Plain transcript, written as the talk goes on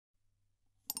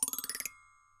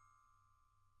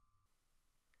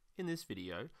In this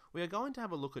video, we are going to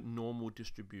have a look at normal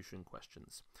distribution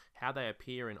questions, how they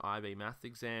appear in IB maths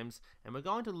exams, and we're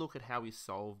going to look at how we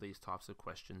solve these types of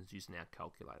questions using our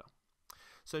calculator.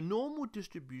 So normal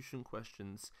distribution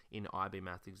questions in IB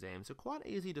maths exams are quite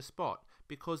easy to spot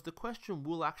because the question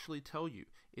will actually tell you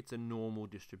it's a normal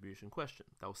distribution question.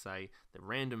 They'll say the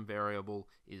random variable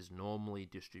is normally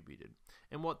distributed.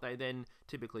 And what they then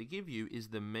typically give you is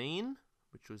the mean,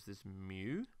 which was this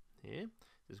mu here,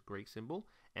 this Greek symbol,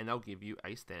 and they'll give you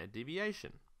a standard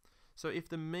deviation. So if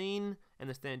the mean and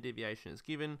the standard deviation is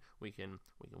given, we can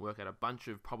work out a bunch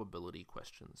of probability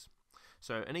questions.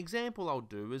 So an example I'll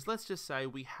do is, let's just say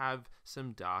we have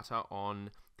some data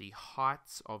on the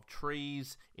heights of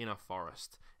trees in a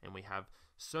forest, and we have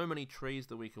so many trees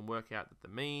that we can work out that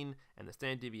the mean and the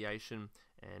standard deviation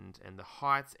and the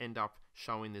heights end up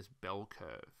showing this bell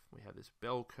curve. We have this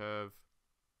bell curve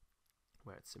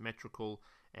where it's symmetrical,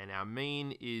 and our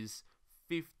mean is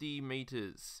 50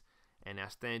 meters and our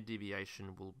standard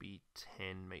deviation will be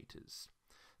 10 meters.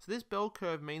 So this bell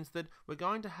curve means that we're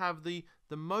going to have the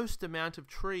most amount of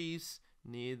trees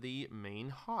near the mean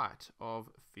height of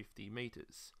 50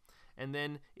 meters. And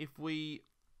then if we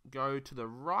go to the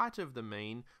right of the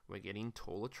mean, we're getting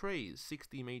taller trees,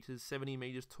 60 meters, 70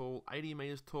 meters tall, 80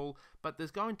 meters tall, but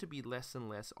there's going to be less and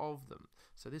less of them.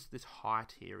 So this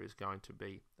height here is going to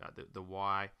be, the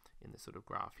y in this sort of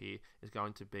graph here is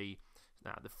going to be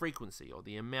the frequency or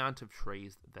the amount of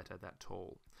trees that are that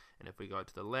tall. And if we go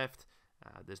to the left,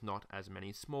 there's not as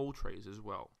many small trees as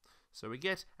well. So we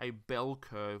get a bell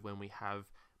curve when we have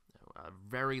a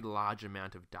very large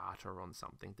amount of data on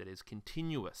something that is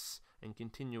continuous, and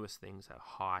continuous things have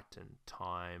height and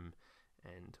time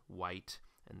and weight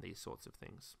and these sorts of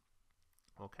things.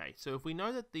 Okay, so if we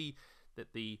know that the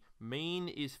mean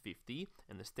is 50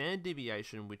 and the standard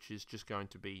deviation, which is just going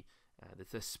to be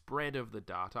the spread of the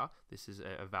data, this is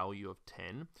a value of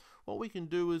 10, what we can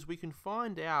do is we can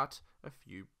find out a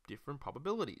few different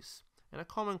probabilities. And a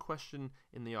common question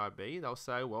in the IB, they'll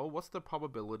say, well, what's the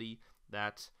probability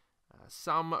that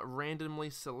some randomly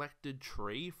selected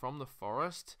tree from the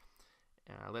forest,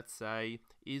 let's say,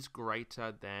 is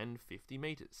greater than 50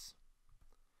 meters?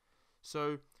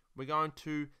 So we're going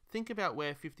to think about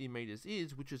where 50 meters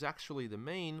is, which is actually the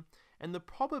mean, and the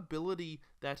probability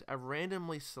that a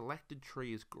randomly selected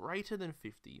tree is greater than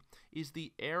 50 is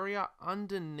the area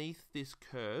underneath this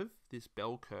curve, this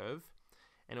bell curve,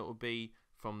 and it will be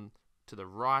from to the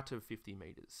right of 50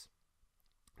 meters.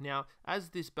 Now, as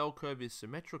this bell curve is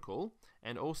symmetrical,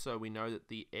 and also we know that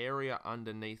the area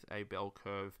underneath a bell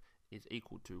curve is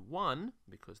equal to 1,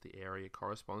 because the area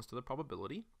corresponds to the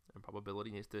probability, and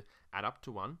probability needs to add up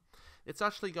to 1, it's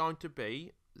actually going to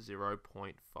be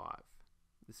 0.5.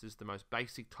 This is the most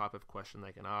basic type of question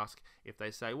they can ask. If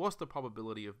they say, what's the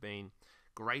probability of being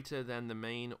greater than the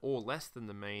mean or less than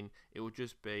the mean, it would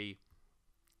just be,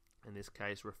 in this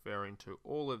case, referring to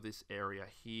all of this area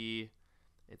here.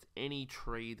 It's any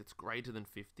tree that's greater than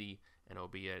 50, and it'll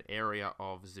be an area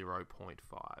of 0.5.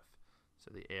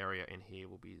 So the area in here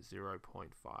will be 0.5.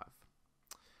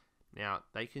 Now,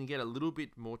 they can get a little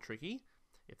bit more tricky.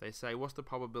 If they say, what's the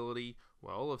probability,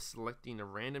 well, of selecting a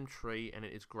random tree and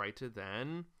it is greater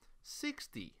than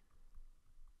 60?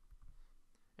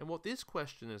 And what this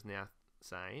question is now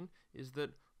saying is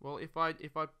that, well, if I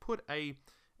put a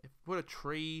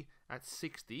tree at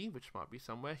 60, which might be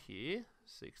somewhere here,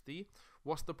 60,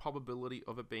 what's the probability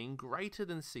of it being greater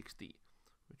than 60,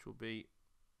 which will be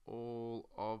all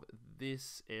of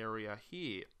this area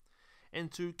here? And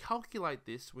to calculate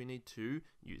this, we need to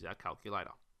use our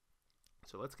calculator.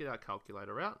 So let's get our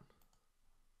calculator out.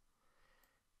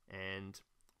 And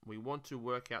we want to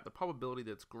work out the probability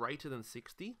that's greater than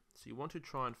 60. So you want to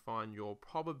try and find your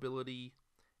probability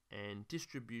and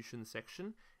distribution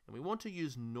section. And we want to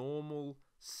use normal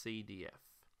CDF.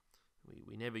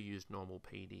 We never use normal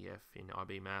PDF in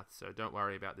IB Maths, so don't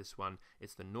worry about this one.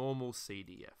 It's the normal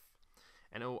CDF.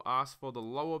 And it will ask for the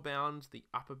lower bound, the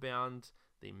upper bound,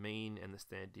 the mean, and the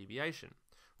standard deviation.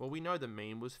 Well, we know the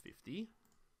mean was 50.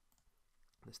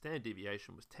 The standard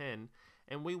deviation was 10,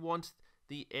 and we want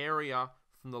the area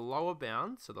from the lower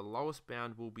bound, so the lowest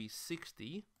bound will be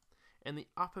 60, and the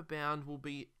upper bound will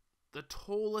be the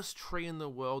tallest tree in the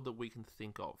world that we can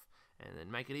think of, and then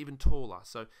make it even taller.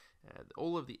 So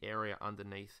all of the area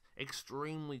underneath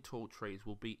extremely tall trees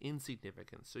will be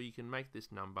insignificant, so you can make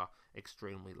this number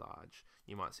extremely large.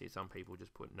 You might see some people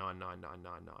just put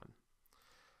 99999.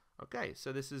 Okay,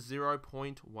 so this is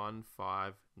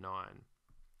 0.159.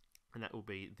 And that will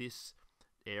be this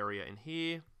area in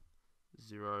here,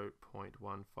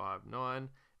 0.159,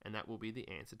 and that will be the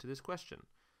answer to this question.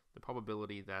 The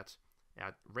probability that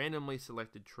our randomly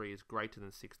selected tree is greater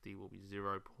than 60 will be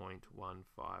 0.159.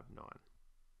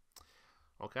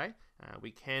 Okay,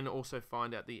 we can also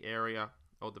find out the area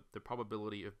or the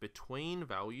probability of between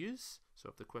values. So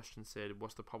if the question said,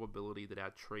 what's the probability that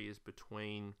our tree is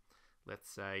between, let's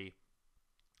say,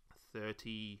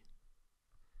 30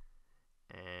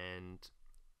 and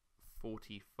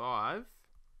 45,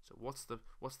 so what's the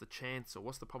chance, or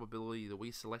what's the probability that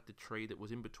we select a tree that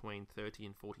was in between 30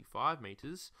 and 45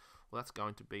 meters? Well, that's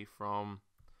going to be from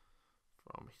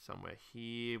somewhere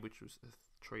here, which was a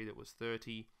tree that was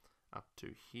 30, up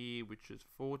to here, which is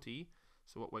 40.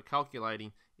 So what we're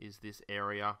calculating is this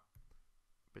area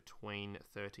between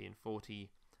 30 and 40,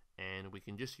 and we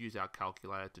can just use our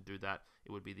calculator to do that.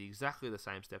 It would be exactly the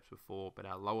same steps before, but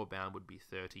our lower bound would be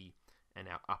 30 and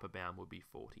our upper bound would be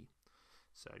 40.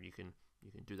 So you can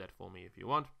do that for me if you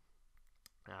want,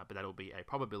 but that'll be a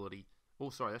probability. Oh,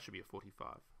 sorry, that should be a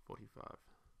 45.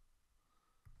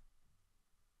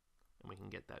 And we can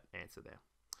get that answer there.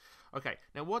 Okay,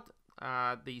 now what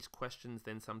these questions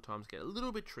then sometimes get a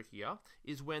little bit trickier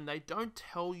is when they don't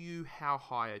tell you how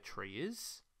high a tree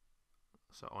is,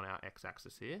 so on our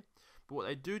x-axis here, but what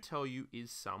they do tell you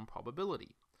is some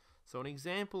probability. So an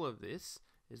example of this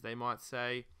is they might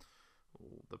say,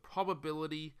 the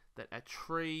probability that a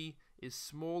tree is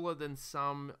smaller than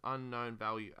some unknown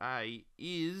value A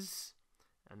is,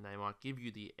 and they might give you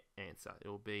the answer. It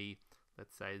will be,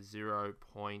 let's say, 0.55.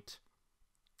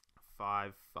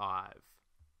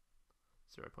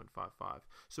 0.55.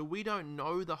 So we don't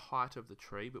know the height of the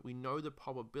tree, but we know the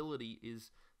probability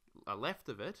is left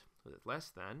of it, less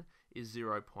than, is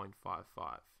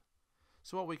 0.55.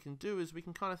 So what we can do is we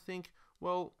can kind of think,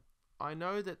 well, I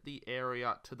know that the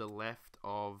area to the left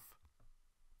of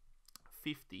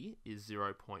 50 is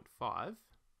 0.5.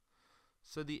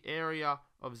 So the area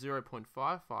of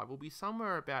 0.55 will be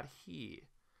somewhere about here,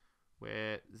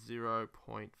 where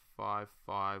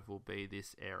 0.55 will be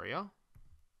this area,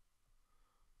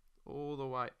 all the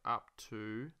way up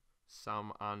to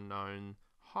some unknown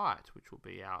height, which will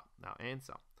be our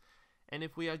answer. And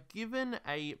if we are given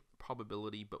a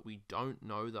probability but we don't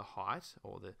know the height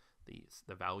or the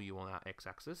value on our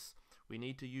x-axis, we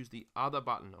need to use the other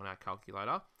button on our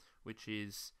calculator, which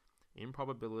is in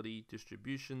probability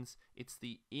distributions, it's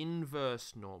the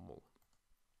inverse normal,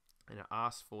 and it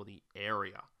asks for the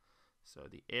area. So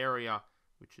the area,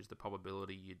 which is the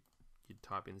probability, you'd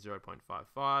type in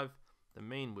 0.55, the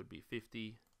mean would be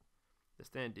 50, the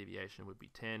standard deviation would be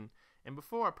 10, and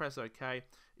before I press OK,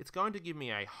 it's going to give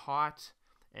me a height,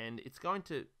 and it's going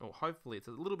to, or hopefully it's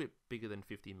a little bit bigger than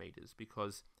 50 meters,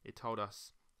 because it told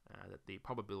us that the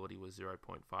probability was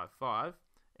 0.55,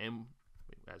 and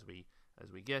as we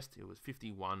guessed, it was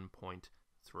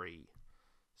 51.3.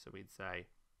 So we'd say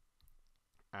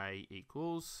A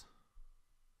equals,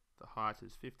 the height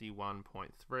is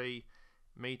 51.3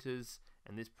 meters,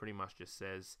 and this pretty much just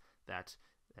says that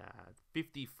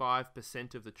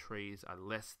 55% of the trees are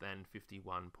less than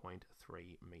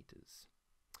 51.3 meters.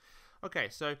 Okay,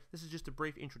 so this is just a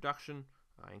brief introduction.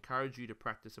 I encourage you to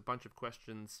practice a bunch of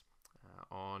questions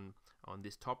on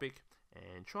this topic,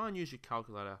 and try and use your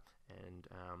calculator and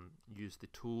use the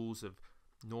tools of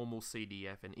normal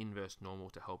CDF and inverse normal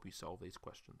to help you solve these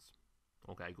questions.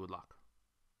 Okay, good luck.